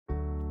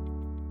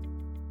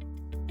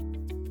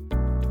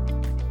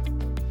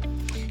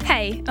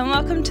Hey, and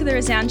welcome to the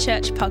Resound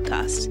Church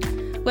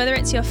podcast. Whether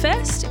it's your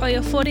first or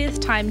your 40th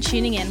time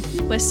tuning in,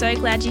 we're so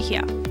glad you're here,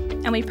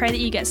 and we pray that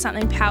you get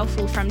something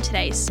powerful from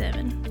today's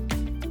sermon.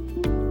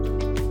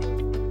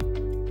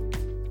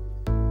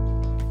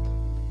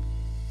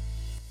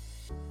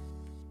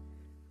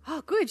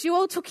 Oh, good. You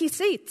all took your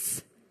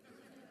seats.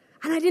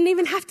 And I didn't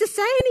even have to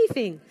say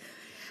anything.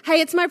 Hey,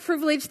 it's my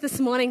privilege this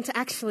morning to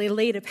actually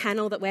lead a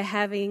panel that we're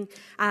having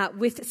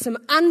with some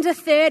under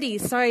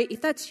 30s. So if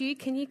that's you,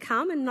 can you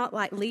come and not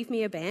leave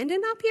me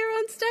abandoned up here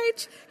on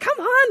stage? Come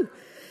on.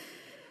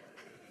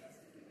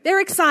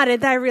 They're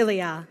excited. They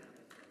really are.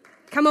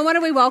 Come on, why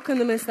don't we welcome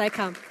them as they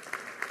come?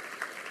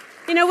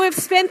 You know, we've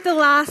spent the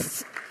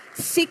last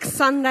 6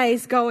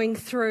 Sundays going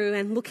through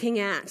and looking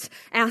at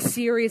our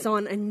series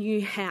on a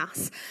new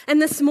house.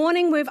 And this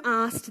morning we've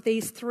asked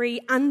these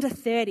 3 under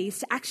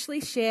 30s to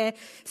actually share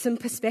some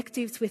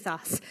perspectives with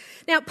us.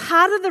 Now,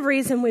 part of the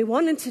reason we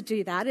wanted to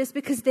do that is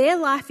because their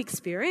life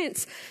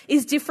experience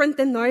is different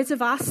than those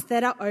of us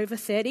that are over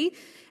 30.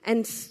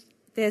 And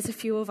there's a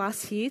few of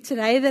us here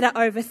today that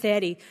are over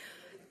 30.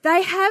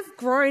 They have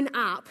grown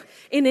up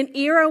in an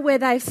era where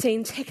they've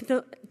seen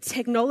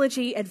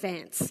technology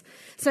advance.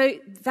 So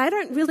they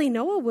don't really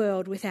know a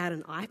world without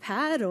an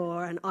iPad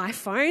or an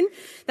iPhone.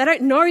 They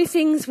don't know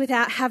things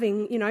without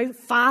having,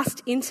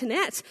 fast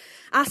internet.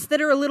 Us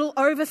that are a little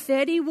over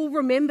 30 will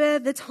remember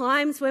the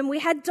times when we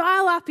had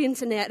dial-up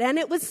internet and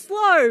it was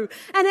slow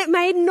and it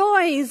made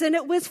noise and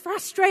it was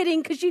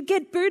frustrating because you'd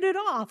get booted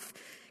off.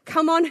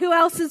 Come on, who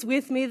else is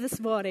with me this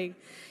morning?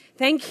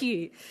 Thank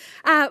you.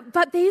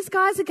 But these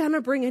guys are going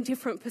to bring a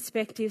different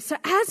perspective. So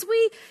as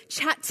we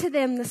chat to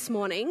them this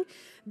morning,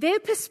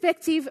 their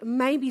perspective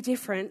may be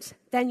different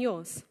than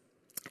yours.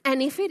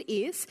 And if it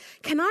is,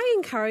 can I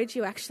encourage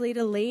you actually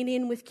to lean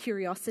in with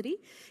curiosity?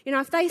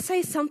 If they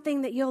say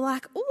something that you're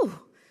like,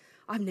 oh,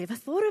 I've never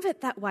thought of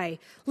it that way.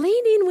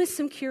 Lean in with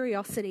some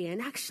curiosity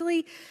and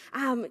actually,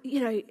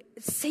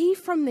 see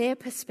from their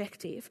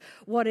perspective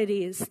what it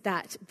is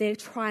that they're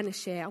trying to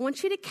share. I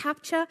want you to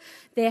capture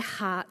their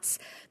hearts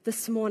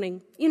this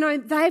morning.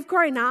 They've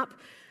grown up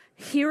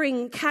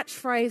hearing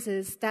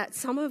catchphrases that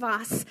some of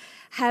us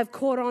have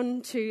caught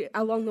on to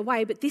along the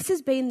way, but this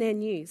has been their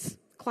news.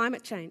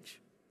 Climate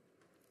change,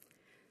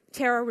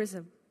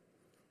 terrorism.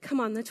 Come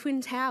on, the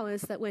Twin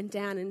Towers that went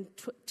down in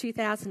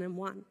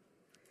 2001.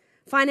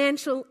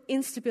 Financial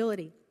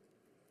instability.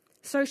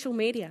 Social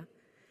media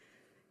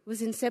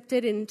was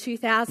incepted in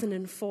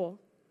 2004.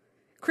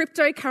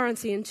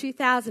 Cryptocurrency in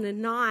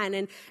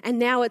 2009, and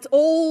now it's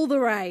all the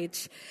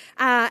rage.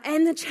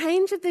 And the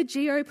change of the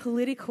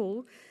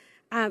geopolitical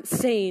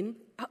scene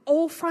are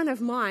all front of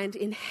mind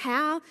in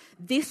how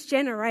this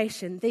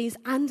generation, these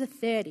under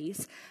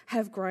 30s,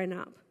 have grown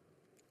up.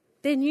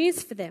 They're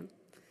news for them.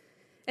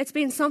 It's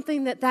been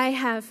something that they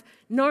have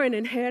known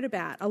and heard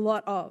about a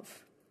lot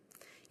of.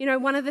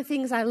 One of the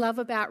things I love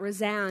about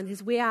Resound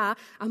is we are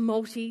a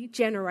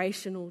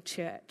multi-generational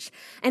church.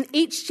 And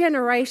each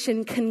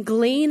generation can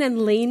glean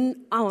and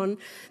lean on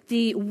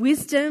the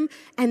wisdom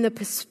and the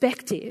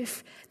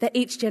perspective that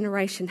each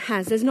generation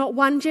has. There's not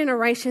one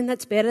generation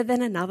that's better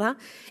than another.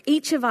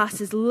 Each of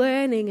us is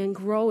learning and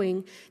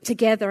growing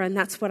together, and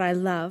that's what I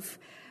love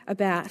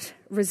about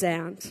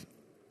Resound.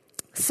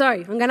 So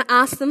I'm going to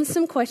ask them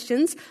some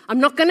questions. I'm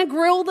not going to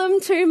grill them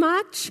too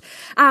much,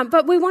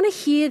 but we want to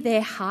hear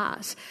their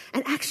heart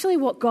and actually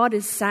what God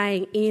is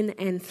saying in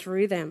and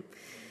through them.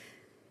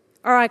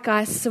 All right,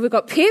 guys, so we've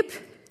got Pip,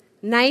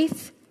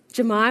 Nath,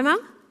 Jemima.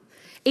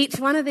 Each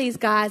one of these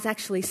guys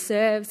actually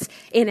serves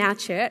in our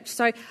church.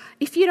 So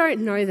if you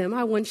don't know them,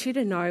 I want you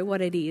to know what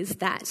it is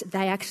that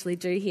they actually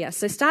do here.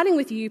 So starting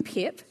with you,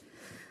 Pip.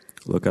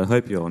 Look, I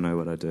hope you all know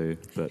what I do,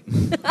 but...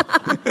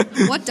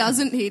 What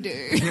doesn't he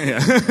do?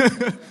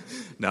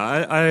 No,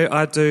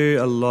 I do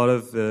a lot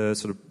of the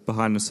sort of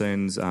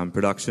behind-the-scenes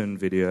production,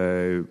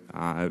 video,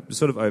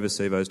 sort of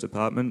oversee those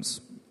departments.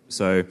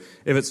 So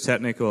if it's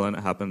technical and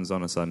it happens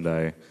on a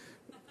Sunday,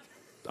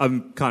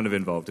 I'm kind of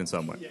involved in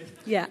some way.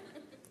 Yeah.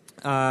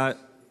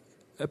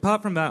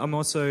 Apart from that, I'm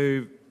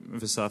also,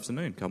 this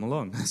afternoon, come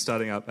along,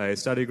 starting up a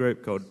study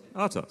group called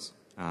Artos,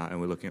 and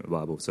we're looking at the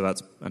Bible. So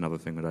that's another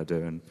thing that I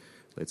do, and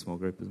lead small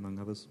group among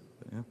others.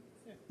 But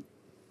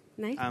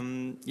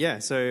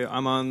Nate? So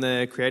I'm on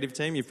the creative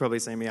team. You've probably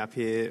seen me up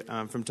here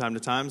from time to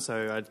time.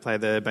 So I play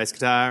the bass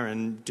guitar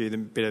and do the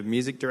bit of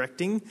music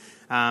directing,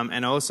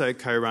 and also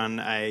co-run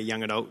a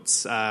young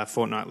adults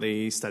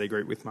fortnightly study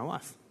group with my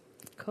wife.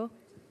 Cool.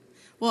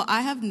 Well,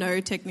 I have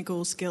no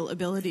technical skill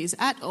abilities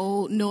at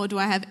all, nor do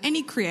I have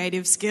any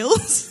creative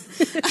skills.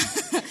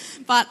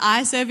 But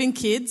I serve in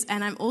kids,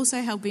 and I'm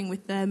also helping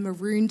with the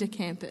Maroondah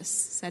campus,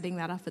 setting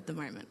that up at the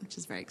moment, which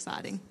is very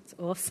exciting. It's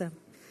awesome.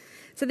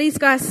 So these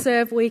guys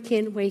serve week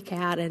in, week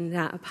out, and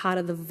are part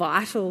of the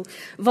vital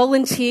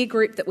volunteer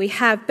group that we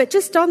have. But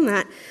just on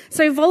that,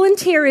 so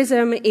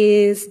volunteerism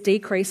is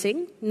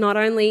decreasing, not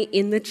only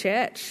in the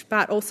church,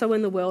 but also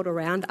in the world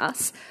around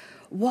us.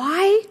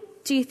 Why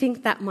do you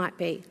think that might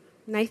be?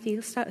 Nathan,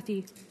 I'll start with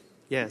you.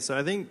 Yeah, so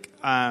I think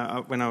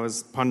when I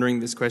was pondering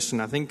this question,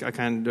 I think I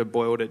kind of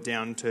boiled it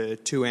down to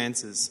two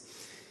answers.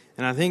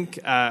 And I think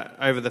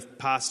over the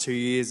past 2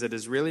 years, it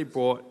has really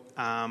brought,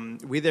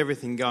 with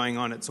everything going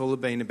on, it's all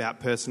been about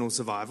personal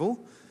survival.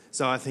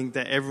 So I think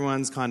that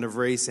everyone's kind of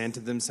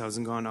re-centered themselves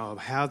and gone, oh,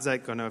 how's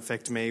that going to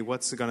affect me?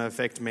 What's it going to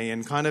affect me?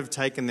 And kind of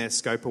taken their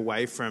scope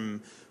away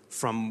from,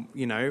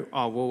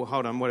 oh, well,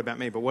 hold on, what about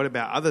me? But what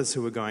about others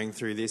who are going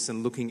through this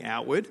and looking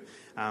outward?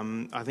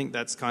 I think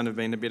that's kind of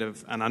been a bit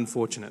of an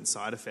unfortunate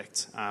side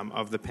effect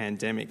of the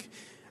pandemic.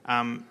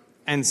 And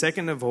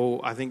second of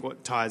all, I think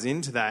what ties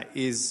into that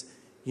is,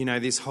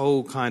 this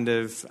whole kind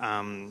of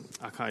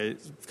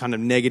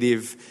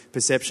negative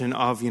perception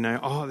of,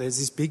 oh, there's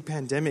this big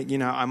pandemic,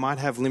 I might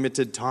have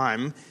limited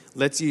time.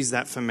 Let's use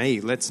that for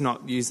me. Let's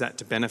not use that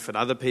to benefit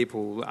other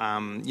people.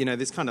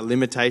 This kind of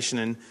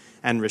limitation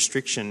and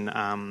restriction,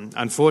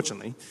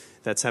 unfortunately,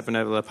 that's happened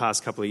over the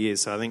past couple of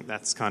years. So I think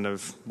that's kind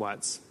of why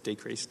it's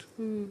decreased.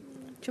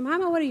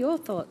 Jemima, what are your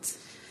thoughts?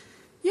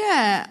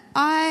 Yeah,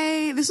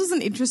 this was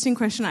an interesting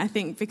question, I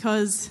think,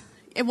 because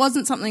it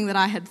wasn't something that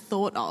I had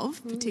thought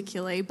of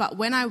particularly, but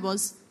when I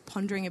was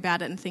pondering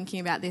about it and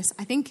thinking about this,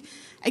 I think,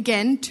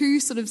 again,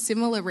 two sort of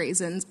similar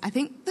reasons. I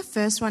think the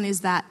first one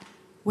is that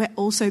we're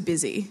all so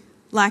busy.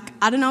 Like,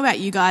 I don't know about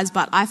you guys,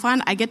 but I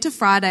find I get to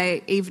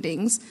Friday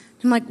evenings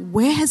and I'm like,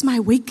 where has my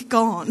week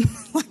gone?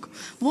 Like,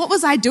 what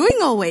was I doing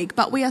all week?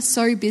 But we are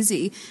so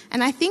busy.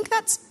 And I think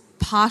that's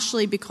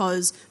partially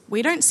because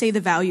we don't see the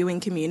value in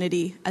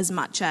community as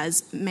much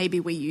as maybe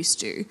we used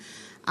to.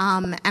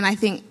 And I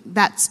think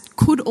that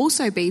could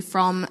also be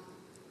from,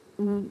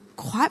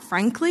 quite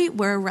frankly,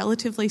 we're a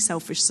relatively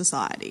selfish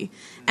society.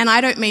 And I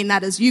don't mean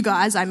that as you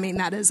guys, I mean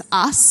that as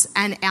us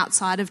and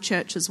outside of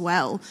church as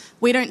well.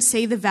 We don't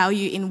see the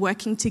value in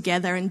working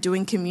together and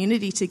doing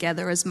community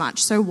together as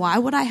much. So why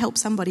would I help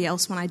somebody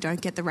else when I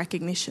don't get the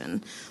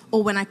recognition?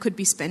 Or when I could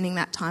be spending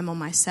that time on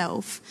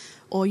myself?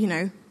 Or,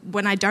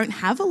 when I don't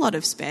have a lot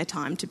of spare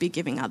time to be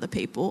giving other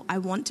people, I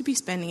want to be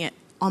spending it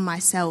on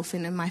myself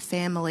and in my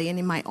family and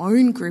in my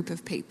own group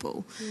of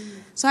people.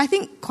 So I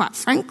think, quite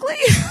frankly,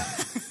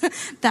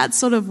 that's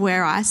sort of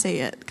where I see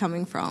it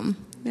coming from.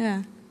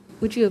 Yeah.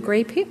 Would you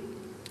agree, Pip?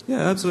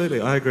 Yeah, absolutely.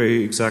 I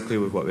agree exactly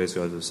with what these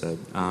guys have said.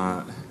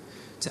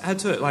 To add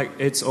to it,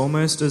 it's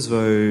almost as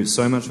though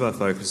so much of our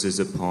focus is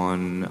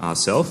upon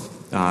ourselves.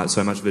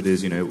 So much of it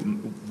is,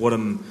 what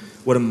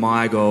are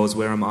my goals?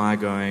 Where am I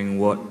going?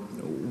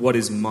 What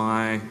is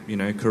my,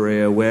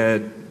 career? Where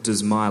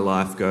does my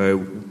life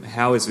go?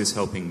 How is this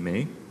helping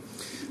me?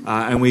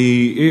 And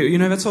we,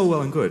 that's all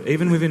well and good.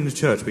 Even within the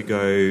church, we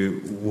go,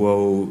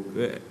 well,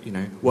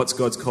 what's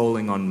God's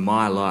calling on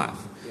my life?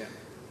 Yeah.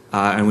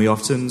 And we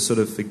often sort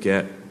of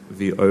forget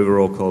the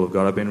overall call of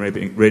God. I've been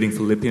reading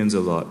Philippians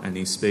a lot, and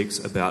he speaks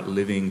about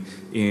living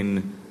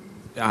in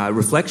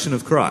reflection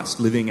of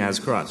Christ, living as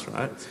Christ,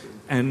 right?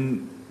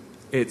 And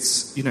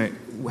it's,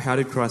 how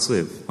did Christ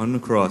live? On the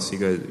cross, he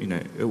goes,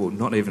 well,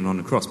 not even on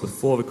the cross,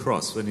 before the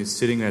cross, when he's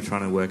sitting there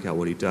trying to work out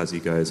what he does, he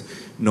goes,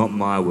 not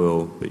my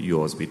will, but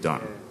yours be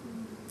done.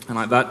 And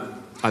like that,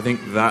 I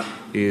think that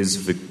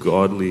is the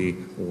godly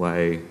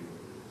way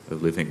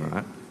of living,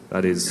 right?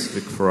 That is the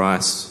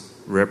Christ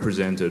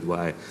represented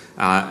way.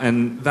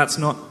 And that's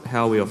not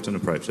how we often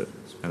approach it.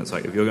 And it's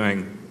like, if you're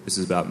going, this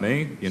is about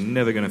me, you're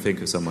never going to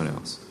think of someone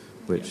else,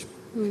 which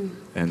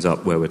ends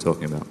up where we're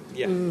talking about.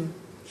 Yeah.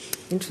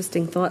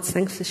 Interesting thoughts.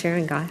 Thanks for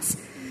sharing, guys.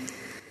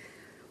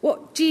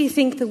 What do you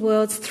think the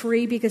world's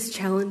 3 biggest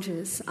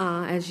challenges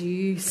are as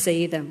you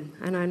see them?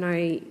 And I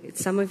know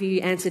some of you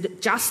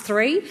answered just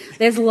 3.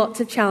 There's lots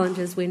of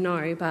challenges, we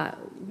know, but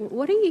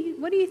what do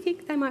you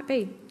think they might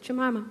be?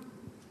 Jemima?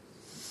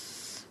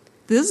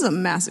 This is a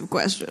massive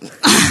question.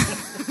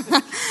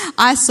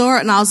 I saw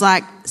it and I was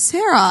like,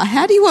 Sarah,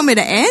 how do you want me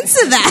to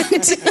answer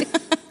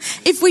that?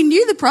 If we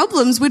knew the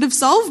problems, we'd have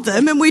solved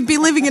them and we'd be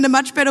living in a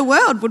much better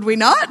world, would we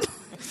not?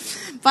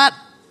 But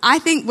I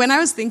think when I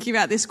was thinking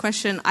about this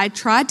question, I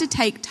tried to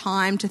take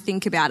time to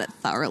think about it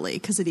thoroughly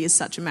because it is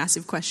such a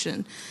massive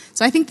question.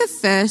 So I think the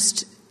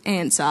first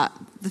answer,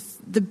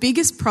 the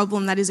biggest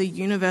problem that is a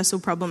universal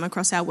problem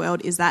across our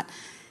world is that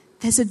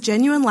there's a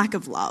genuine lack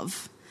of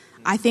love.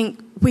 I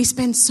think we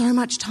spend so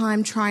much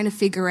time trying to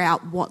figure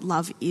out what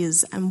love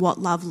is and what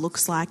love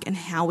looks like and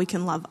how we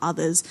can love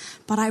others.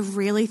 But I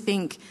really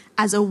think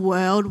as a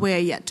world, we're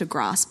yet to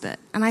grasp it.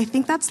 And I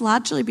think that's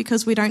largely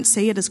because we don't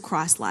see it as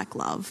Christ-like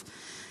love.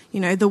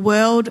 The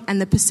world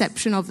and the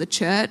perception of the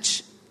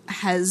church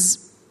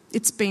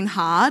it's been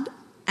hard.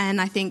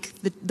 And I think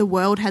the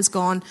world has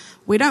gone,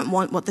 we don't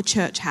want what the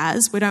church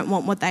has. We don't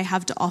want what they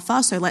have to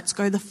offer. So let's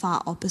go the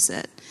far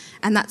opposite.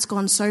 And that's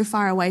gone so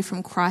far away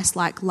from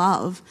Christ-like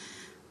love.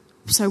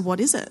 So what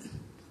is it?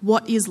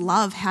 What is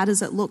love? How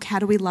does it look? How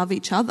do we love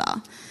each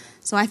other?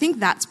 So I think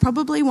that's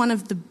probably one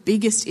of the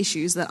biggest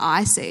issues that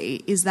I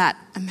see is that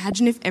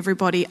imagine if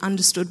everybody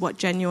understood what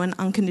genuine,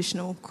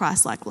 unconditional,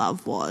 Christ-like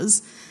love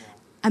was.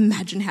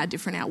 Imagine how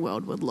different our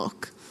world would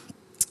look.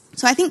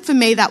 So I think for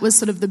me that was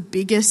sort of the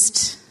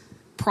biggest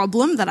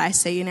problem that I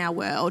see in our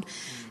world.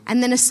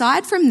 And then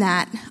aside from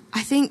that,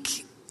 I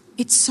think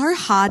it's so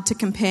hard to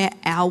compare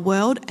our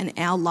world and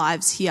our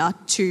lives here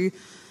to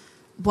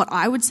what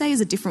I would say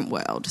is a different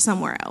world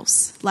somewhere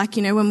else. Like,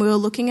 you know, when we were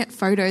looking at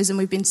photos and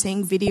we've been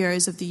seeing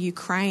videos of the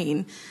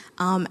Ukraine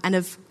and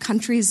of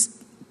countries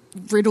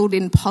riddled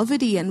in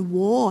poverty and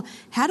war,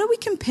 how do we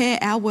compare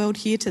our world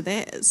here to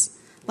theirs?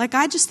 Like,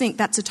 I just think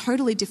that's a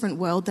totally different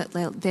world that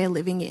they're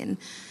living in.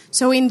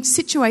 So in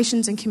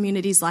situations and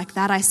communities like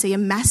that, I see a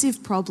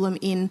massive problem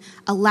in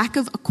a lack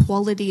of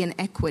equality and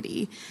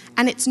equity.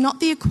 And it's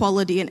not the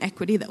equality and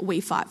equity that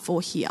we fight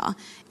for here.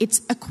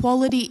 It's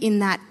equality in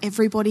that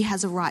everybody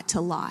has a right to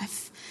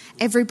life.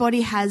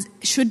 Everybody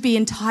should be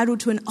entitled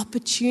to an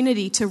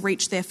opportunity to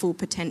reach their full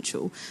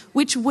potential,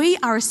 which we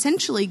are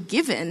essentially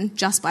given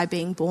just by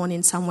being born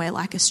in somewhere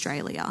like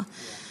Australia.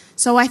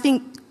 So I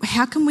think,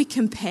 how can we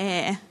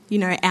compare, you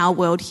know, our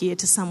world here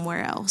to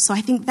somewhere else? So I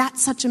think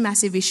that's such a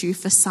massive issue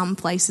for some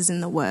places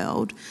in the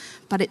world,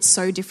 but it's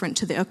so different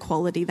to the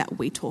equality that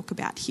we talk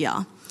about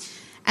here.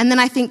 And then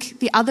I think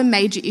the other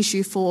major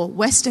issue for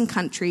Western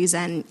countries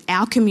and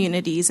our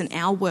communities and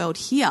our world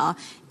here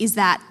is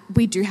that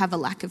we do have a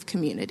lack of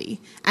community.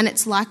 And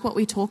it's like what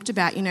we talked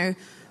about, you know,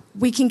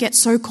 we can get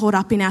so caught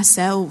up in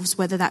ourselves,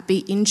 whether that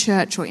be in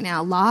church or in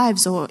our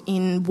lives or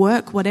in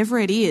work, whatever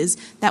it is,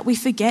 that we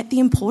forget the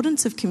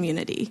importance of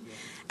community.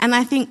 And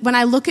I think when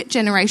I look at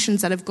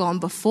generations that have gone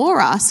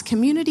before us,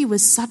 community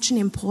was such an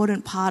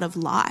important part of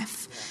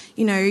life.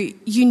 You know,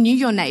 you knew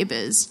your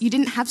neighbours. You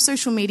didn't have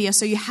social media,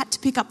 so you had to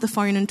pick up the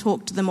phone and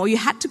talk to them, or you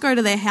had to go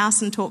to their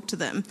house and talk to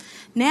them.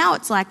 Now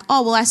it's like,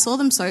 oh, well, I saw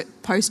them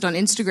post on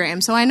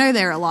Instagram, so I know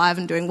they're alive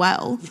and doing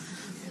well.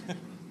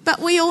 But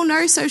we all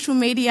know social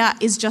media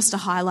is just a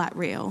highlight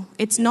reel.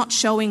 It's not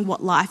showing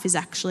what life is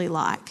actually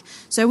like.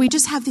 So we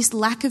just have this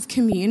lack of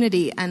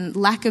community and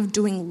lack of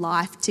doing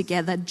life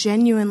together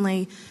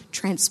genuinely,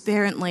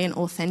 transparently and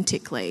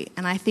authentically.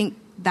 And I think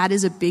that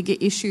is a bigger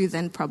issue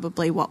than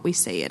probably what we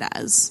see it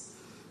as.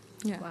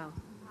 Yeah.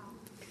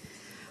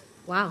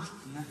 Wow.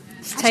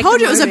 I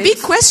told you it was a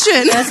big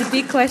question. That's a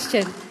big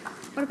question.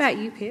 What about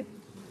you, Pip?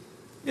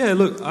 Yeah,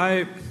 look,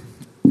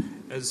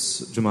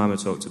 as Jemima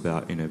talked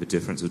about, you know, the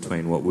difference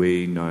between what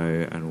we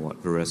know and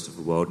what the rest of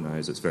the world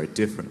knows, it's very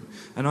different.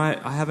 And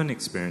I haven't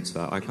experienced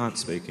that. I can't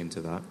speak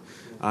into that.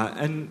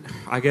 And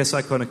I guess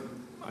I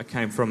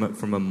came from it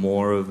from a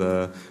more of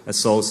a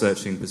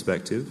soul-searching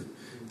perspective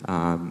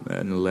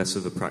and less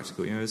of a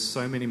practical. You know, there's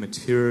so many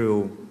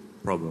material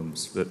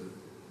problems that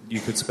you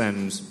could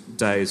spend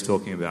days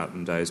talking about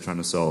and days trying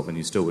to solve and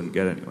you still wouldn't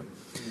get anywhere.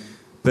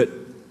 But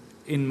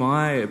in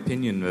my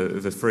opinion,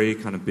 the three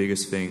kind of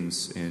biggest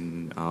things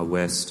in our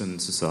Western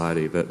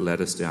society that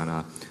led us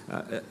down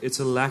it's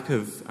a lack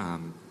of,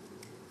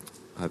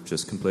 I've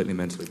just completely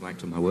mentally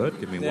blanked on my word,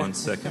 give me 1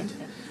 second.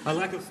 A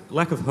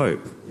lack of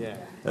hope. Yeah.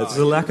 There's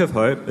a lack of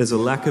hope, there's a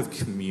lack of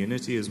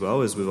community as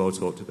well, as we've all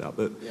talked about.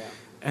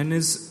 And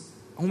there's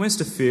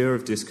almost a fear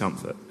of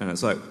discomfort. And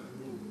it's like,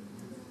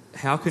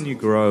 how can you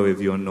grow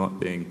if you're not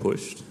being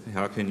pushed?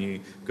 How can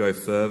you go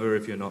further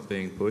if you're not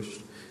being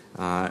pushed?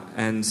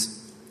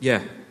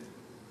 Yeah,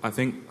 I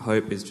think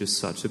hope is just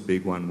such a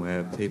big one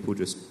where people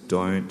just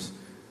don't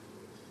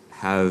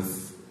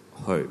have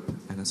hope.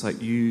 And it's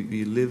like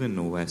you live in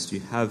the West, you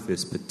have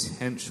this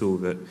potential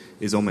that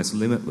is almost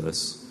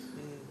limitless.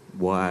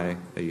 Why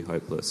are you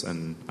hopeless?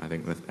 And I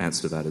think the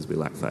answer to that is we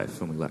lack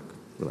faith and we lack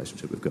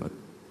relationship with God.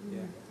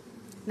 Yeah.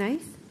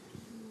 Nath?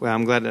 Well,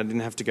 I'm glad I didn't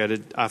have to go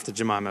after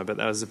Jemima, but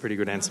that was a pretty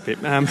good answer, Pip.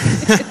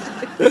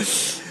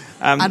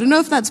 I don't know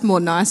if that's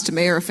more nice to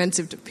me or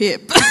offensive to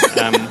Pip.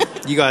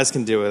 You guys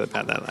can deal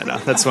about that later.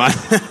 That's fine.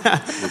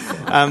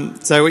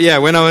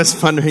 When I was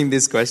pondering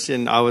this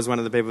question, I was one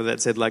of the people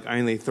that said,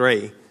 only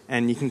 3.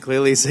 And you can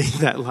clearly see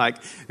that,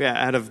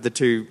 out of the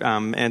 2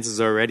 answers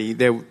already,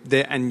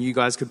 and you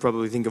guys could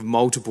probably think of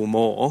multiple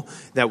more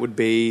that would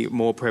be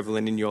more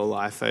prevalent in your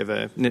life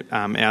over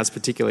ours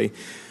particularly.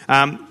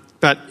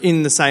 But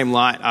in the same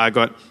light, I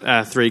got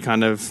 3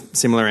 kind of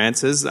similar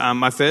answers.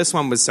 My first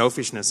one was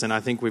selfishness, and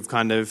I think we've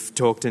kind of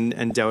talked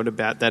and dealt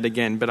about that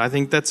again. But I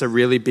think that's a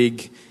really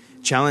big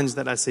challenge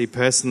that I see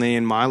personally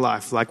in my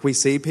life. We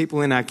see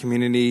people in our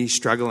community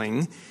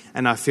struggling,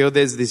 and I feel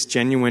there's this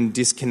genuine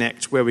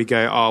disconnect where we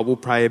go, oh, we'll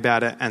pray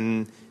about it,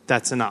 and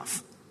that's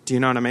enough. Do you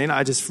know what I mean?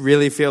 I just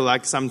really feel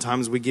like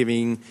sometimes we're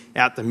giving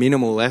out the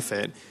minimal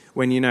effort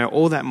when,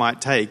 all that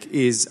might take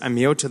is a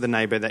meal to the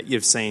neighbour that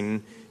you've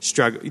seen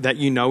struggle, that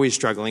is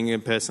struggling in a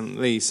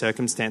personally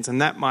circumstance,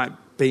 and that might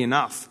be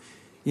enough.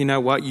 You know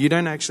what? You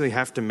don't actually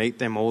have to meet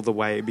them all the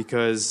way,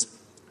 because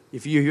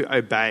if you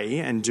obey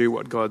and do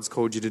what God's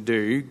called you to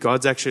do,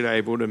 God's actually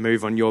able to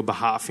move on your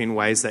behalf in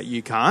ways that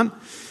you can't.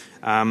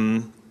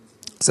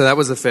 So that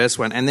was the first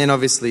one. And then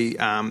obviously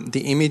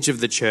the image of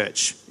the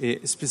church,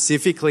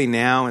 specifically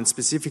now and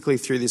specifically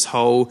through this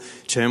whole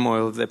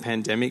turmoil of the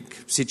pandemic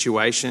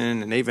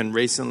situation, and even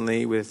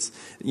recently with,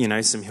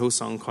 some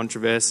Hillsong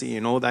controversy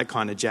and all that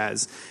kind of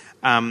jazz.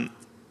 The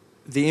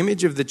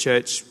image of the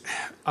church,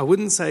 I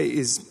wouldn't say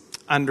is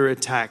under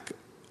attack,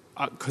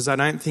 because I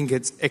don't think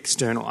it's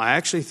external. I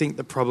actually think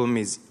the problem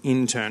is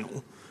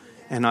internal.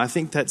 And I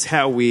think that's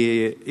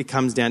it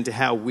comes down to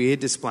how we're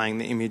displaying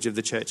the image of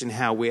the church and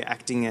how we're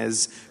acting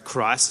as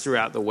Christ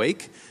throughout the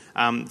week.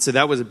 So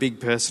that was a big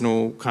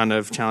personal kind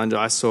of challenge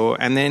I saw.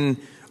 And then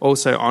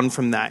also on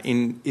from that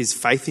is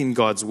faith in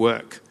God's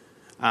work.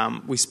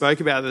 We spoke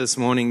about it this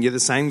morning. You're the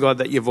same God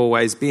that you've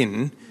always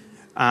been.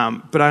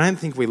 But I don't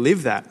think we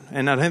live that.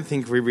 And I don't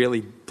think we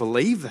really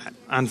believe that,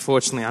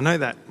 unfortunately. I know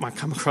that might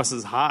come across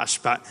as harsh,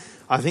 but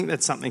I think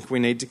that's something we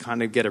need to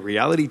kind of get a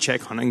reality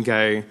check on and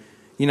go,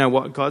 you know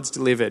what, God's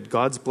delivered,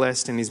 God's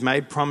blessed, and he's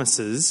made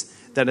promises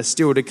that are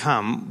still to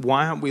come.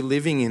 Why aren't we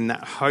living in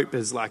that hope,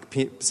 as like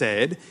Pip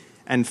said,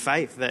 and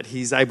faith that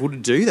he's able to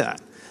do that?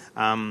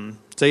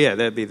 So yeah,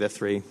 that'd be the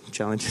 3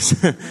 challenges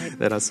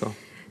that I saw.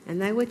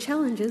 And they were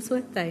challenges,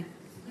 weren't they?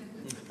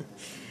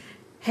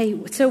 Hey,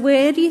 so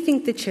where do you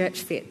think the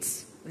church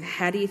fits?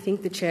 How do you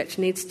think the church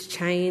needs to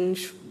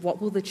change?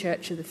 What will the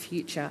church of the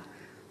future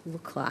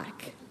look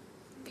like?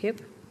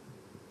 Pip?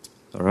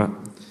 All right.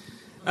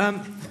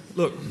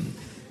 Look,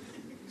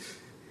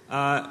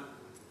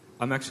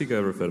 I'm actually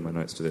going to refer to my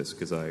notes to this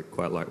because I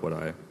quite like what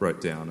I wrote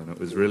down and it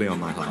was really on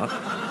my heart.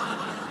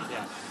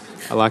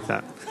 I like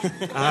that.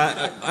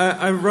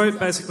 I wrote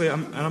basically,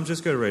 and I'm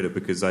just going to read it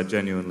because I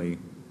genuinely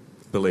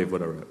believe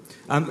what I wrote.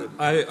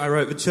 I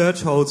wrote, the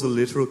church holds a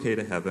literal key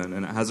to heaven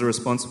and it has a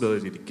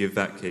responsibility to give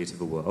that key to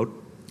the world.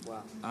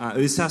 Wow.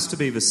 This has to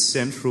be the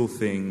central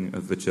thing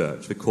of the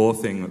church, the core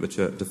thing that the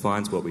church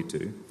defines what we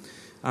do.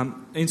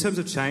 In terms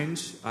of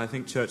change, I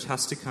think church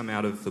has to come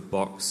out of the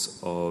box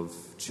of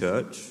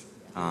church.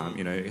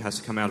 It has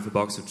to come out of the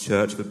box of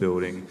church for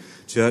building,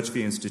 church for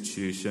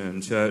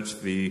institution, church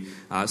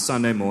for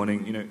Sunday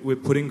morning. We're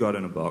putting God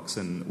in a box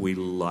and we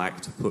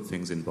like to put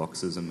things in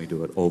boxes and we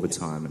do it all the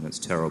time and it's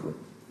terrible.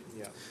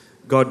 Yeah.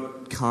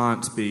 God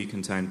can't be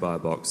contained by a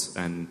box,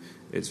 and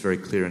it's very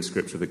clear in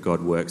Scripture that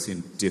God works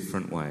in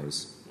different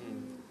ways.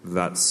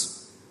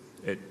 That's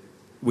it.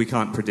 We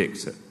can't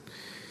predict it.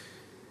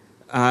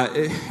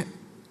 I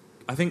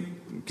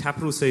think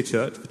capital C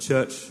Church, the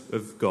Church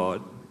of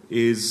God,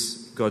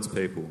 is God's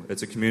people.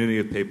 It's a community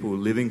of people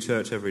living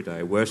church every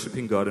day,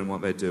 worshipping God in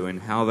what they do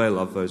and how they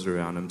love those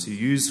around them, to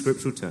use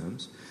scriptural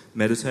terms,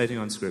 meditating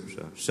on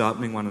Scripture,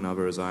 sharpening one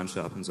another as iron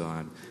sharpens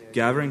iron,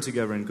 gathering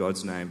together in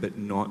God's name, but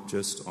not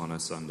just on a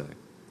Sunday.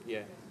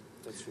 Yeah,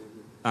 that's really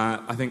good.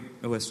 I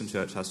think the Western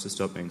Church has to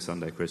stop being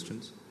Sunday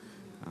Christians.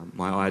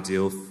 My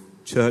ideal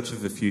church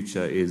of the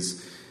future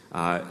is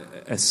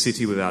a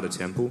city without a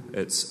temple.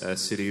 It's a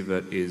city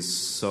that is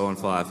so on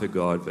fire for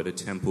God that a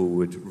temple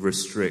would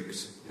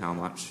restrict how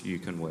much you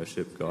can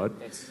worship God.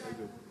 That's so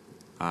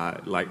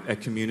good. Like a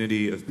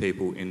community of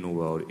people in the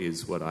world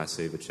is what I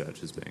see the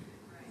church as being.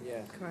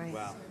 Yeah. Great.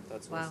 Wow,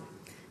 that's Wow. awesome.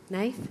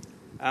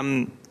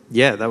 Nath?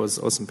 Yeah, that was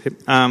awesome,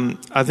 Pip.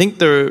 I think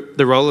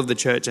the role of the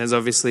church, as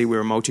obviously we're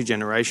a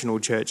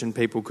multi-generational church and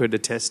people could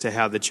attest to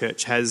how the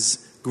church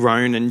has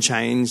grown and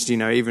changed,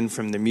 even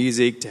from the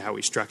music to how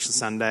we structure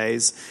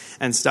Sundays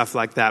and stuff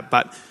like that.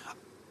 But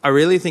I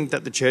really think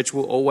that the church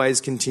will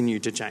always continue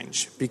to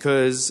change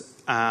because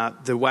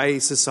the way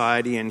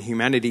society and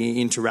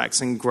humanity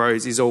interacts and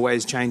grows is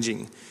always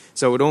changing.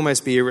 So it would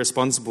almost be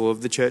irresponsible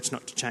of the church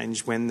not to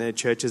change when the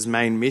church's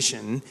main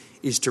mission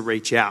is to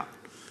reach out.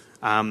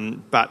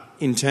 But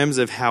in terms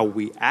of how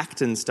we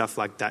act and stuff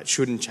like that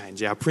shouldn't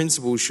change. Our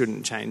principles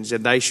shouldn't change,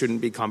 and they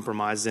shouldn't be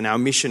compromised, and our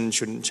mission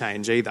shouldn't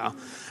change either,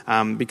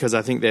 because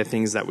I think they're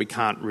things that we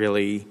can't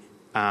really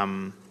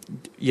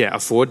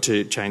afford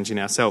to change in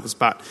ourselves.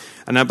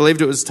 And I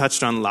believed it was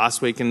touched on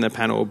last week in the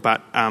panel,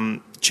 but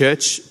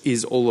church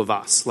is all of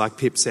us, like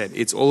Pip said.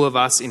 It's all of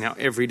us in our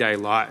everyday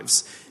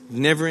lives.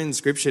 Never in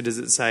Scripture does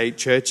it say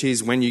church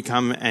is when you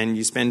come and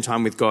you spend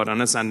time with God on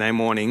a Sunday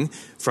morning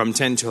from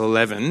 10 to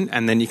 11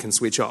 and then you can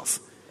switch off.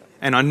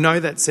 And I know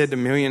that's said a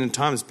million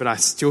times, but I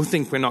still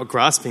think we're not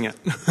grasping it.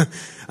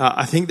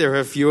 I think there are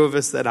a few of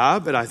us that are,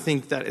 but I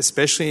think that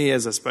especially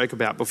as I spoke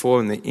about before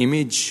in the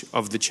image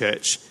of the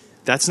church,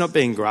 that's not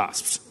being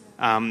grasped.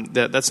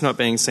 That's not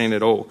being seen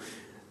at all.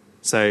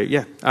 So,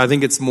 yeah, I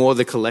think it's more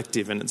the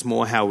collective and it's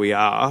more how we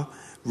are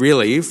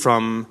really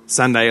from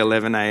Sunday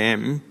 11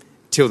 a.m.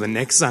 till the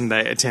next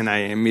Sunday at 10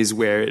 a.m. is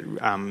where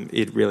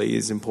it really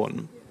is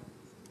important.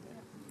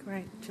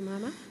 Great.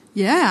 Jemima?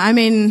 Yeah, I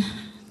mean,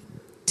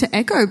 to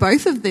echo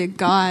both of the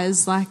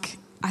guys, I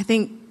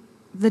think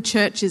the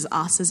church is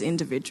us as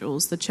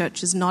individuals. The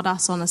church is not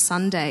us on a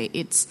Sunday.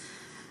 It's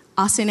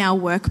us in our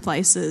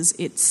workplaces.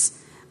 It's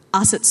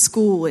us at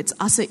school. It's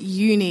us at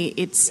uni.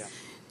 It's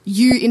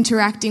you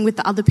interacting with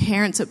the other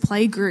parents at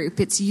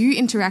playgroup. It's you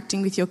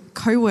interacting with your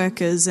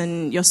co-workers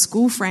and your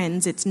school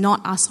friends. It's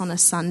not us on a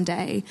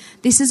Sunday.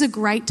 This is a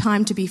great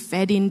time to be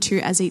fed into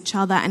as each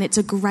other, and it's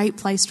a great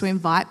place to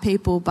invite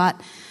people,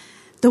 but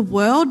the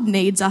world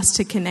needs us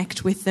to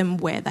connect with them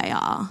where they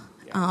are.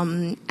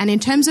 And in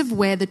terms of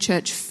where the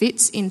church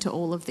fits into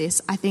all of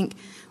this, I think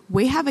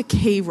we have a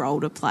key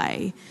role to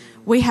play.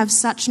 We have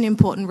such an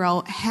important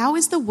role. How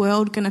is the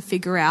world going to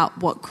figure out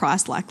what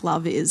Christ-like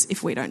love is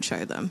if we don't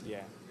show them?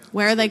 Yeah.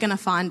 Where are they going to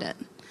find it?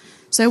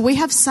 So we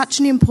have such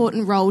an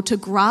important role to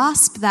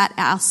grasp that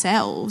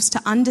ourselves,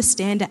 to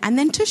understand it, and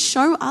then to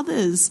show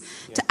others,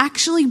 to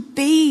actually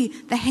be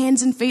the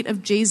hands and feet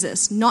of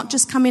Jesus, not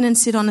just come in and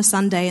sit on a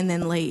Sunday and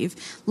then leave.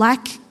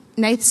 Like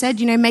Nath said,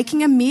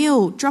 making a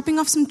meal, dropping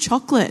off some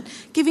chocolate,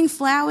 giving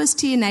flowers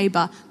to your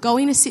neighbour,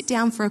 going to sit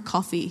down for a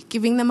coffee,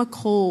 giving them a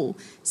call,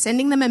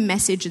 sending them a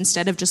message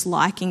instead of just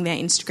liking their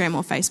Instagram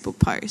or Facebook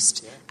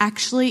post,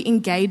 actually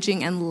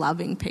engaging and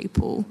loving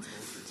people.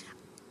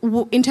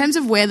 In terms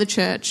of where the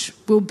church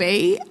will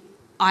be,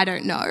 I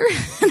don't know.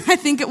 And I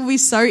think it will be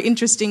so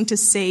interesting to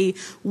see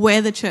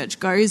where the church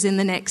goes in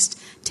the next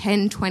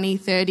 10, 20,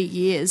 30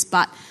 years.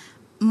 But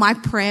my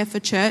prayer for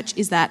church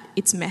is that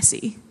it's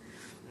messy.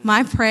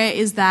 My prayer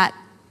is that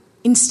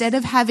instead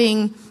of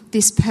having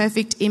this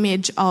perfect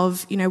image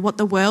of, what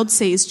the world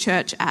sees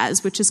church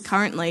as, which is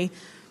currently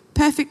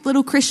perfect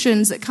little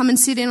Christians that come and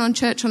sit in on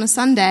church on a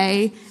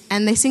Sunday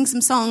and they sing some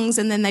songs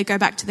and then they go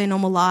back to their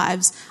normal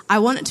lives. I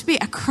want it to be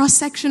a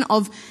cross-section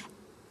of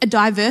a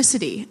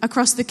diversity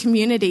across the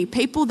community,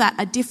 people that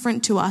are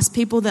different to us,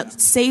 people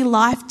that see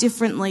life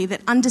differently,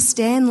 that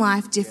understand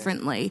life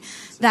differently,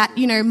 that,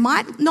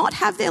 might not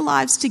have their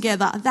lives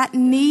together, that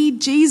need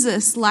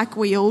Jesus like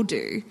we all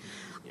do.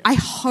 I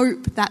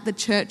hope that the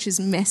church is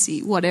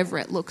messy, whatever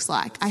it looks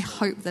like. I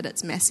hope that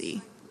it's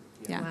messy.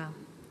 Yeah. Wow.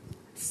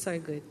 So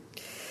good.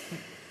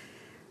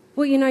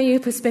 Well, your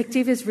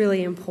perspective is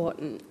really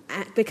important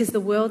because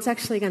the world's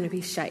actually going to be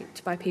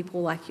shaped by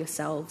people like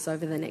yourselves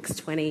over the next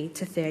 20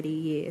 to 30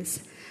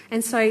 years.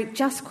 And so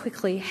just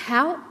quickly,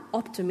 how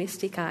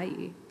optimistic are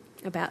you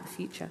about the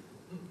future?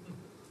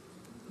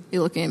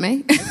 You're looking at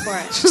me?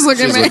 She's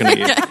looking She's at me. looking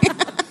at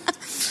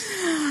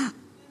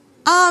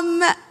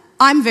you.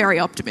 I'm very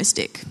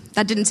optimistic.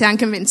 That didn't sound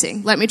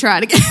convincing. Let me try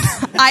it again.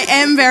 I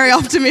am very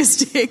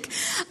optimistic.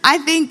 I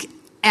think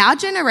our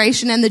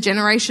generation and the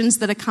generations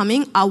that are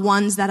coming are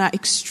ones that are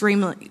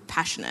extremely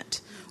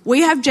passionate. We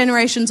have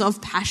generations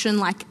of passion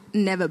like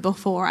never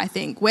before, I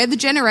think. We're the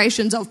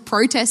generations of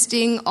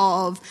protesting,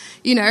 of,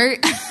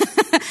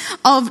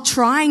 of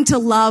trying to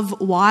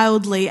love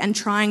wildly and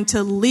trying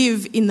to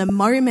live in the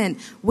moment.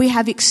 We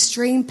have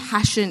extreme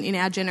passion in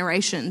our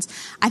generations.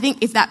 I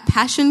think if that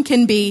passion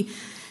can be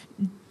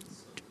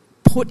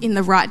put in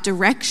the right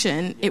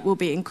direction, it will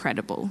be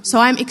incredible. So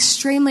I'm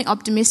extremely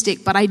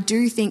optimistic, but I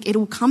do think it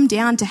will come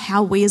down to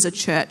how we as a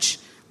church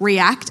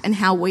react and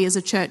how we as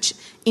a church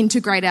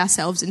integrate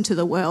ourselves into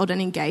the world and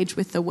engage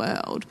with the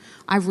world.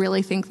 I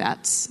really think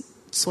that's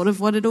sort of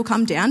what it'll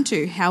come down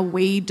to, how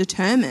we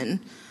determine.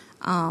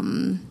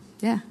 Do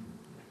you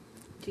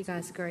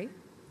guys agree?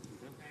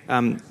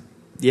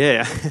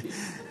 Yeah.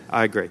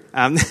 I agree.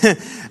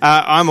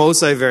 I'm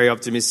also very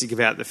optimistic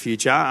about the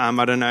future. I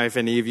don't know if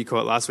any of you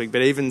caught last week,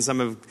 but even some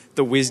of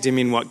the wisdom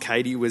in what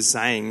Katie was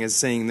saying is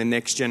seeing the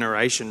next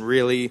generation.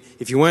 Really,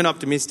 if you weren't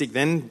optimistic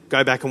then,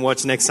 go back and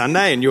watch next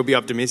Sunday and you'll be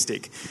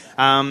optimistic.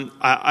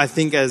 I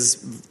think, as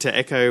to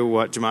echo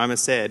what Jemima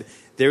said,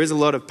 there is a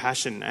lot of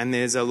passion and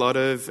there's a lot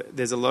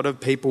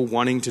of people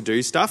wanting to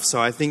do stuff. So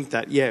I think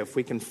that, if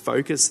we can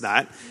focus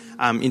that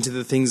into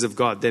the things of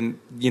God, then,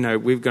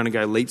 we're going to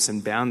go leaps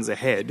and bounds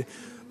ahead.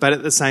 But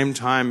at the same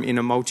time, in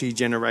a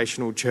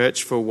multi-generational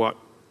church for what,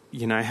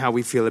 how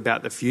we feel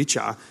about the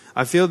future,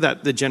 I feel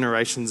that the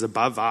generations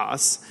above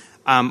us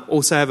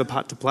also have a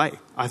part to play.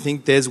 I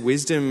think there's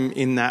wisdom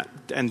in that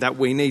and that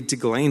we need to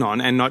glean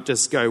on and not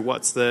just go,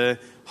 what's the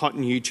hot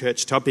new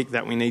church topic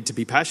that we need to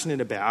be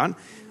passionate about?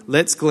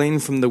 Let's glean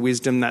from the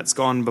wisdom that's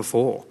gone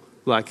before.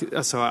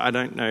 So I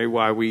don't know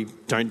why we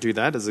don't do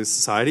that as a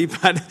society,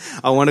 but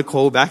I want to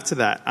call back to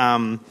that.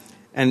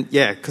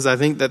 Because I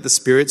think that the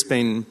Spirit's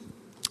been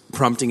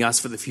prompting us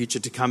for the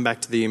future to come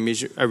back to the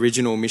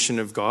original mission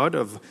of God,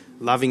 of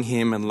loving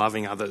Him and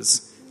loving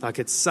others.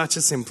 It's such a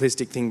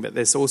simplistic thing, but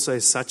there's also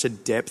such a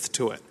depth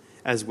to it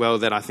as well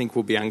that I think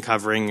we'll be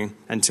uncovering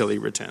until He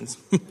returns.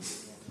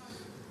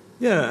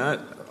 Yeah,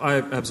 I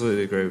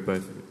absolutely agree with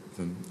both of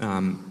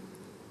them.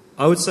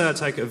 I would say I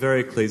take a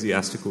very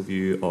ecclesiastical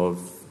view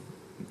of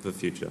the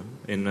future,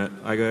 in that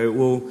I go,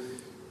 well,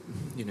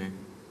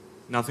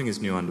 nothing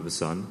is new under the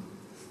sun.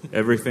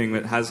 Everything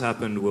that has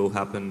happened will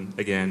happen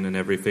again, and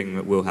everything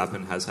that will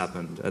happen has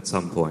happened at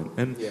some point.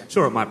 And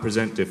sure, it might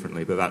present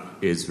differently, but that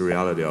is the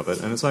reality of it.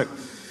 And it's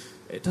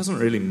it doesn't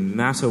really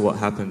matter what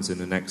happens in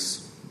the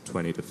next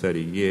 20 to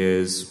 30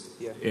 years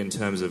in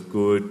terms of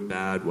good,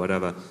 bad,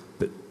 whatever.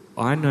 But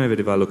I know that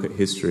if I look at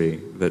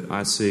history, that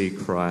I see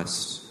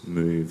Christ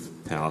move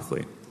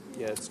powerfully.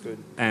 Yeah, it's good.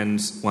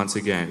 And once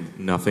again,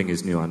 nothing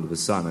is new under the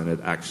sun. And it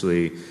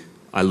actually,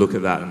 I look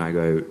at that and I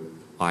go,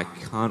 I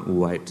can't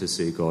wait to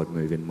see God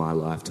move in my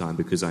lifetime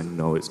because I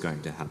know it's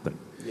going to happen.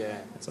 Yeah.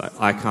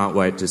 I can't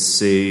wait to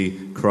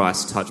see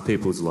Christ touch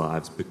people's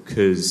lives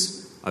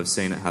because I've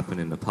seen it happen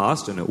in the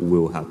past and it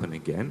will happen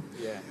again.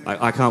 Yeah.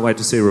 I can't wait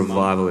to see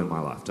revival in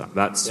my lifetime.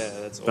 That's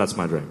awesome.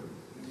 my dream.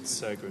 It's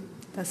so good.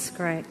 That's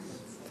great.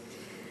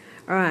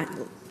 All right,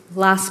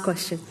 last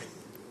question.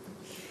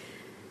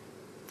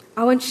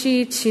 I want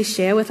you to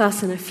share with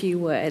us in a few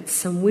words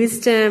some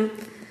wisdom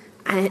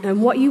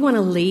and what you want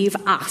to leave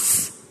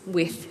us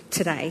with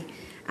today.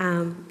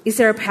 Is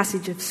there a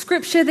passage of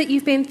scripture that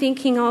you've been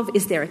thinking of?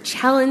 Is there a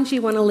challenge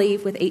you want to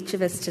leave with each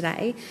of us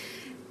today?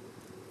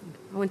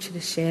 I want you to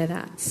share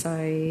that.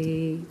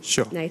 So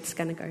Sure. Nate's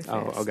going to go first.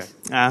 I'll go.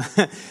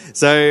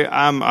 So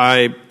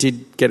I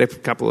did get a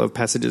couple of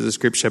passages of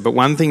scripture, but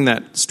one thing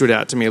that stood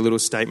out to me, a little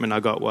statement I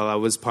got while I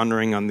was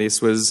pondering on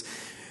this, was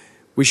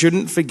we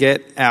shouldn't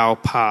forget our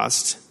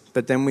past,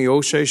 but then we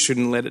also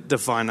shouldn't let it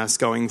define us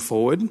going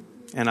forward.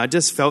 And I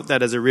just felt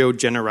that as a real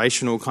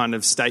generational kind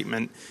of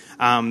statement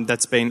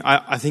that's been,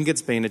 I think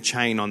it's been a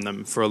chain on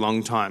them for a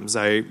long time.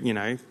 So,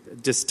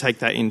 just take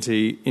that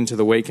into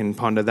the week and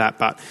ponder that.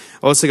 But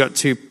I also got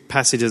two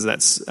passages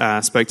that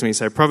spoke to me.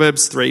 So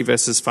Proverbs 3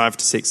 verses 5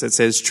 to 6, it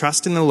says,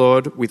 "Trust in the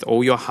Lord with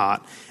all your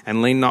heart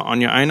and lean not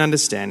on your own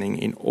understanding.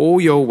 In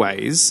all your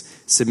ways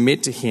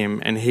submit to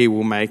him and he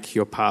will make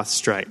your path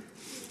straight."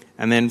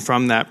 And then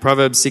from that,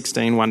 Proverbs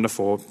 16, 1 to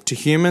 4, "To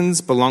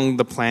humans belong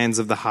the plans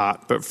of the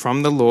heart, but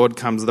from the Lord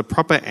comes the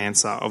proper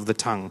answer of the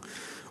tongue.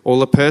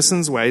 All a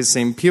person's ways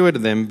seem pure to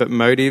them, but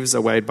motives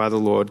are weighed by the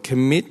Lord.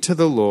 Commit to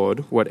the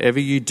Lord whatever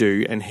you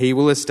do, and he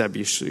will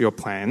establish your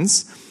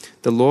plans.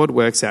 The Lord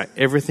works out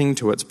everything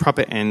to its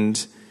proper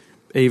end,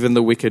 even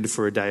the wicked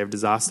for a day of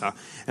disaster."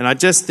 And I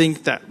just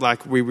think that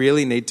we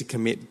really need to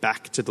commit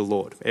back to the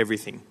Lord,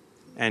 everything.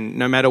 And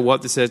no matter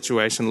what the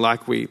situation,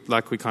 like we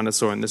kind of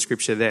saw in the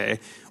scripture there,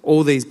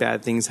 all these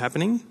bad things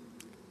happening,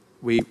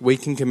 we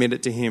can commit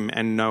it to him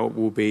and know it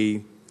will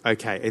be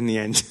okay in the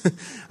end.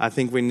 I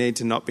think we need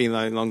to not be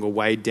no longer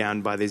weighed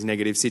down by these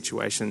negative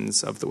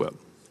situations of the world.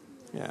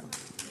 Yeah.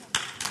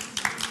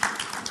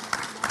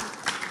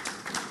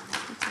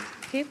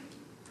 Pip?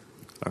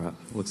 All right,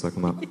 looks like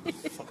I'm up.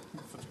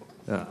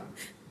 Yeah.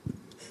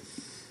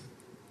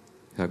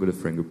 How good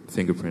are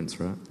fingerprints,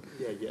 right?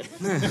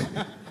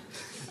 Yeah.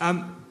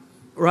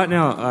 Right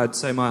now, I'd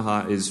say my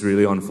heart is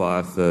really on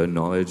fire for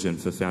knowledge and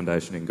for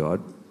foundation in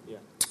God. Yeah.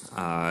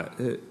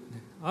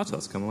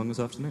 Artos, come along this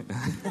afternoon.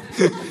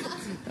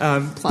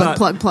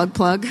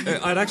 Plug.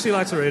 I'd actually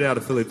like to read out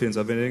of Philippians.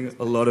 I've been doing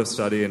a lot of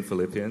study in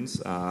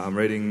Philippians. I'm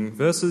reading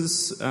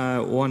verses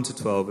 1 to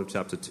 12 of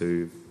chapter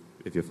 2,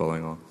 if you're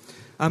following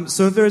on.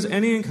 So if there is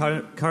any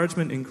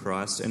encouragement in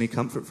Christ, any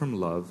comfort from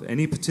love,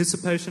 any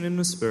participation in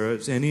the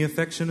Spirit, any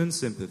affection and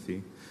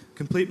sympathy,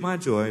 complete my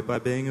joy by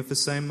being of the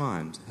same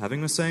mind,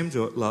 having the same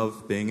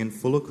love, being in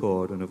full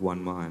accord and of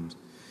one mind.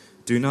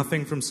 Do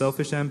nothing from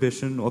selfish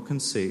ambition or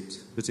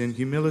conceit, but in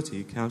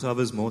humility count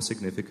others more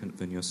significant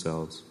than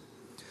yourselves.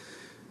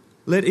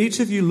 Let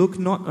each of you look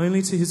not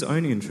only to his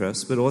own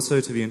interests, but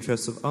also to the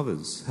interests of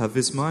others. Have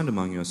this mind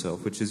among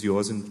yourself, which is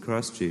yours in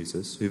Christ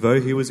Jesus, who, though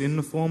he was in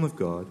the form of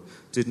God,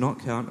 did not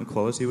count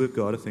equality with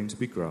God a thing to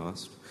be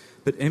grasped,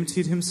 but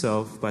emptied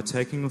himself by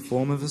taking the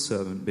form of a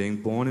servant, being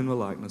born in the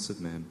likeness of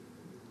men.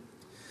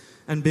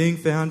 And being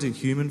found in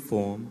human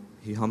form,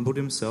 he humbled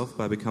himself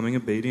by becoming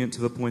obedient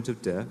to the point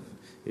of death,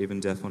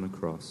 even death on a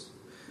cross.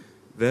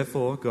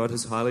 Therefore, God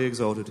has highly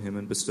exalted him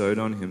and bestowed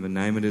on him the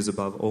name that is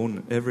above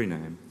every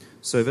name,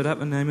 so that at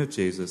the name of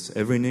Jesus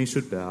every knee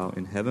should bow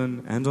in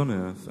heaven and on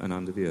earth and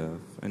under the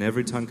earth, and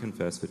every tongue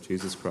confess that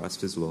Jesus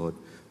Christ is Lord,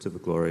 to the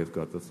glory of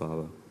God the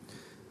Father.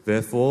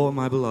 Therefore,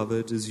 my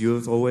beloved, as you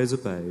have always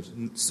obeyed,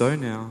 so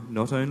now,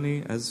 not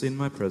only as in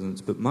my presence,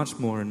 but much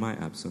more in my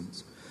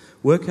absence,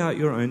 work out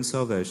your own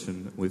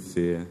salvation with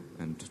fear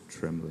and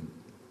trembling.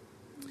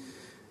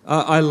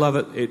 I love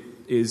it. It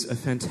is a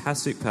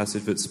fantastic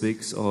passage that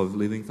speaks of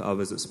living for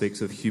others. It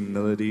speaks of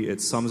humility. It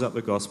sums up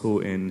the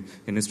gospel in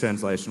this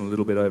translation a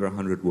little bit over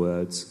 100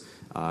 words.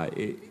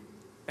 And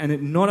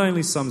it not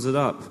only sums it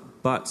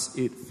up, but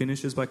it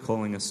finishes by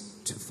calling us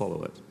to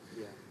follow it.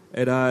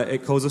 Yeah.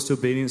 It calls us to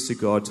obedience to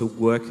God, to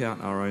work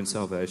out our own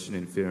salvation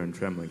in fear and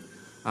trembling.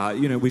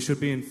 We should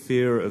be in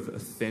fear of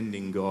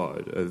offending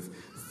God, of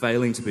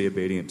failing to be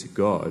obedient to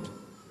God.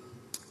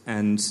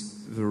 And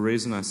the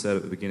reason I said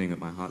at the beginning that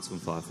my heart's on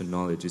fire for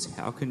knowledge is,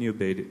 how can you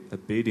be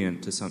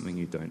obedient to something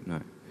you don't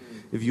know?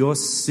 If you're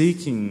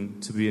seeking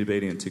to be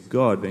obedient to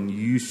God, then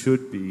you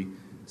should be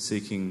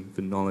seeking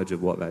the knowledge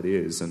of what that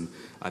is. And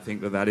I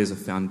think that is a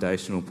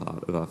foundational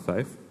part of our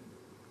faith.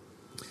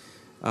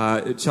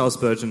 Charles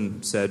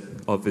Spurgeon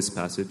said of this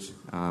passage,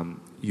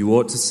 you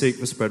ought to seek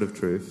the spread of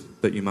truth,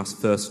 but you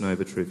must first know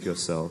the truth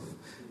yourself.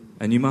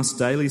 And you must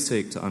daily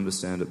seek to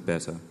understand it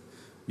better.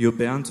 You're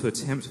bound to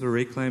attempt the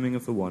reclaiming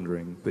of the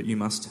wandering, but you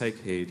must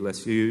take heed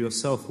lest you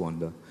yourself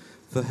wander.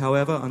 For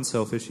however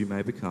unselfish you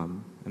may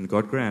become, and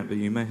God grant that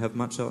you may have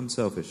much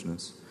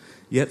unselfishness,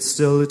 yet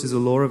still it is a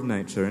law of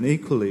nature, and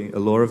equally a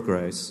law of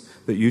grace,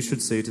 that you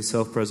should see to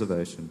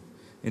self-preservation.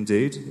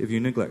 Indeed, if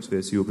you neglect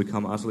this, you will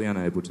become utterly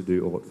unable to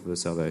do aught for the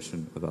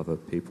salvation of other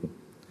people.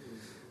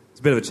 It's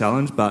a bit of a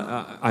challenge, but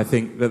I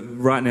think that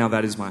right now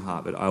that is my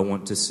heart, that I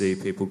want to see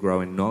people grow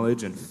in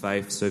knowledge and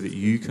faith so that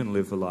you can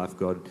live the life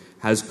God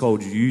has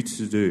called you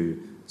to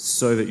do,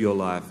 so that your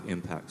life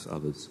impacts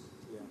others.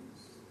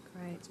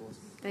 Great.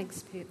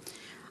 Thanks, Pip.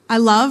 I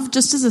love,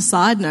 just as a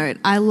side note,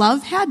 I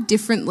love how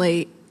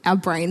differently our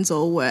brains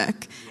all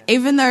work.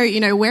 Even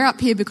though, we're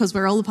up here because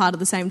we're all a part of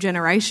the same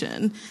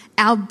generation,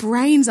 our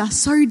brains are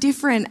so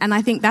different, and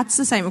I think that's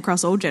the same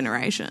across all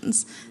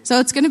generations. So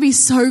it's going to be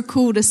so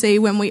cool to see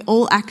when we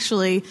all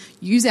actually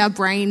use our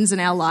brains and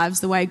our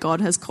lives the way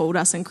God has called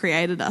us and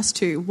created us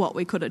to, what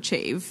we could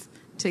achieve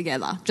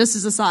together. Just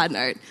as a side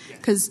note,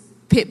 because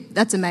Pip,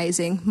 that's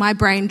amazing. My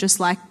brain just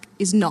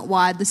is not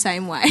wired the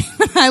same way.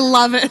 I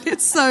love it.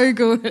 It's so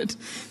good.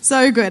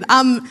 So good.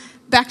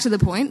 Back to the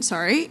point.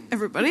 Sorry,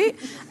 everybody.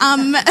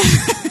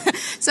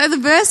 So the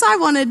verse I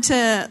wanted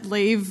to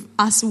leave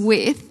us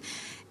with,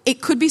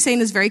 it could be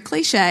seen as very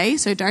cliche,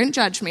 so don't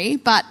judge me,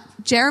 but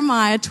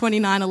Jeremiah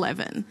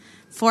 29:11.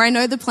 For I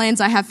know the plans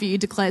I have for you,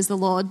 declares the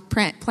Lord,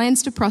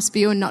 plans to prosper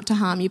you and not to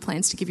harm you,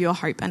 plans to give you a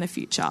hope and a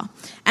future.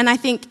 And I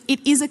think it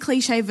is a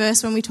cliche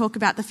verse when we talk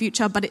about the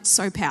future, but it's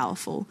so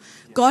powerful.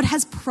 God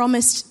has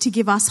promised to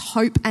give us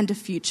hope and a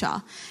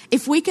future.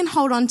 If we can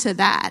hold on to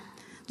that,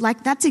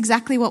 that's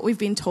exactly what we've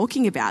been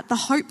talking about. The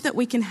hope that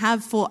we can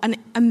have for an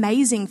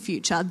amazing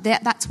future,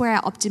 that's where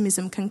our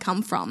optimism can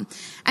come from.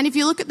 And if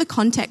you look at the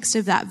context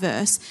of that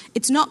verse,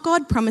 it's not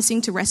God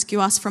promising to rescue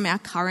us from our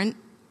current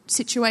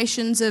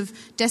situations of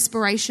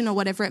desperation or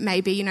whatever it may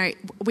be.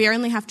 We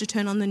only have to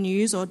turn on the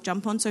news or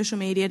jump on social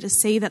media to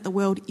see that the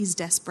world is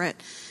desperate.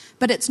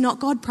 But it's not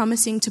God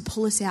promising to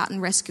pull us out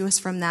and rescue us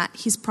from that.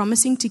 He's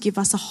promising to give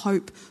us a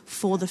hope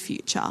for the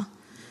future.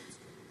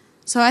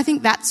 So I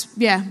think that's,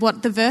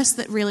 what the verse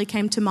that really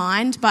came to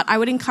mind. But I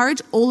would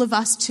encourage all of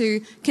us to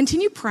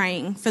continue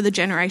praying for the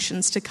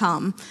generations to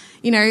come.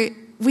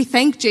 We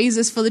thank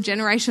Jesus for the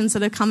generations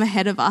that have come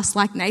ahead of us.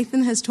 Like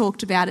Nathan has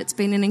talked about, it's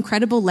been an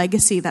incredible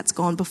legacy that's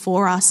gone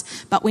before us.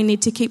 But we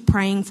need to keep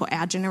praying for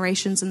our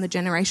generations and the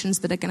generations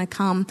that are going to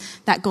come,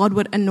 that God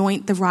would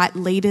anoint the right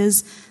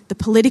leaders, the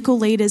political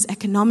leaders,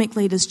 economic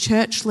leaders,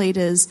 church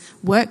leaders,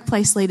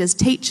 workplace leaders,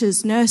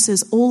 teachers,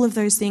 nurses, all of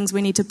those things.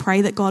 We need to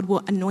pray that God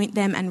will anoint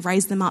them and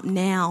raise them up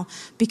now,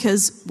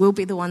 because we'll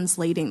be the ones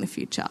leading the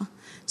future.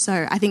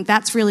 So I think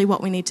that's really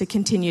what we need to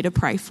continue to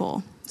pray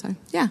for. So,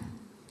 yeah.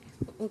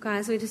 Well,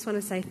 guys, we just want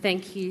to say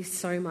thank you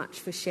so much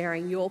for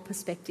sharing your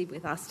perspective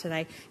with us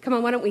today. Come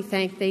on, why don't we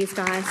thank these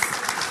guys?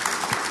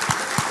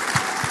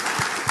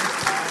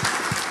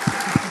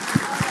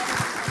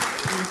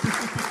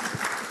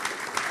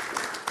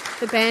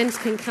 The bands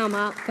can come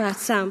up, but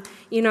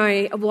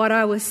what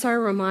I was so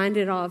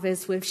reminded of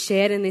as we've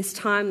shared in this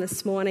time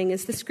this morning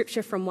is the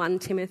scripture from 1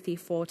 Timothy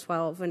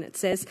 4:12, and it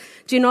says,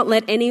 "Do not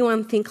let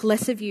anyone think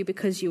less of you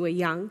because you are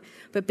young,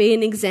 but be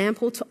an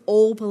example to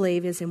all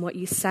believers in what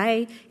you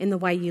say, in the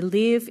way you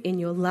live, in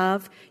your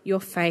love, your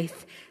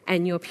faith,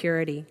 and your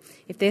purity."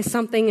 If there's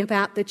something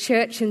about the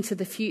church into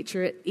the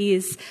future, it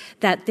is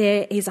that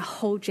there is a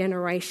whole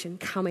generation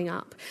coming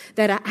up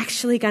that are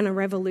actually going to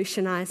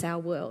revolutionize our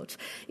world.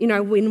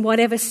 In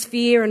whatever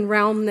sphere and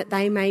realm that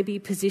they may be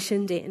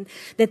positioned in,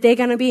 that they're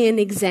going to be an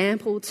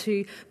example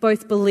to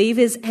both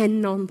believers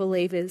and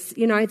non-believers.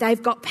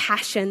 They've got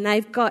passion,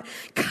 they've got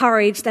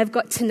courage, they've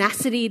got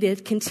tenacity to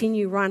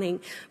continue running.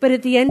 But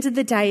at the end of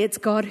the day, it's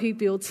God who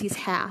builds his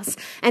house.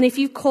 And if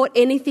you've caught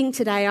anything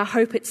today, I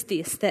hope it's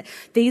this, that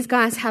these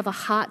guys have a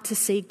heart to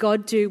see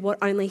God do what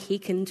only he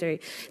can do.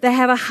 They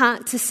have a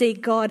heart to see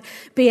God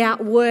be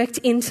outworked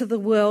into the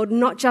world,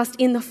 not just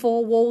in the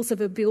four walls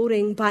of a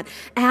building, but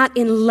out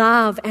in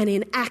love and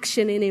in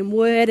action and in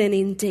word and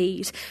in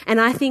deed. And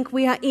I think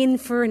we are in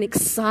for an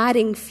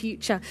exciting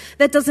future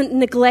that doesn't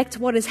neglect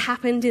what has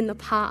happened in the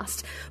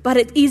past, but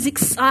it is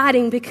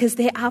exciting because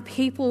there are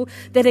people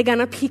that are going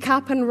to pick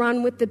up and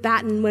run with the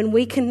baton when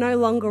we can no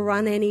longer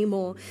run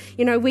anymore.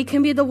 We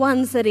can be the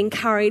ones that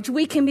encourage.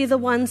 We can be the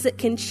ones that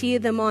can cheer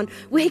them on.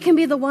 We can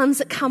be the ones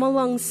that come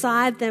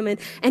alongside them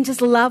and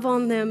just love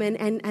on them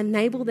and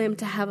enable them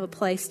to have a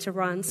place to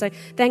run. So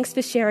thanks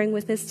for sharing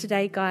with us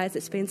today, guys.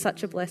 It's been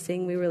such a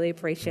blessing. We really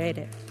appreciate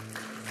it.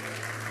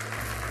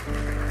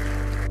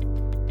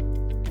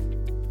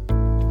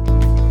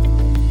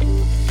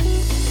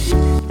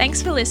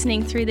 Thanks for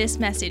listening through this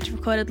message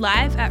recorded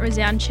live at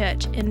Resound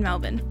Church in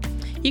Melbourne.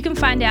 You can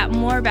find out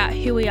more about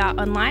who we are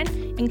online,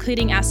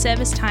 including our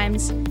service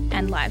times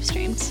and live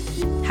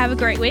streams. Have a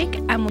great week,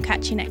 and we'll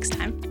catch you next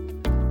time.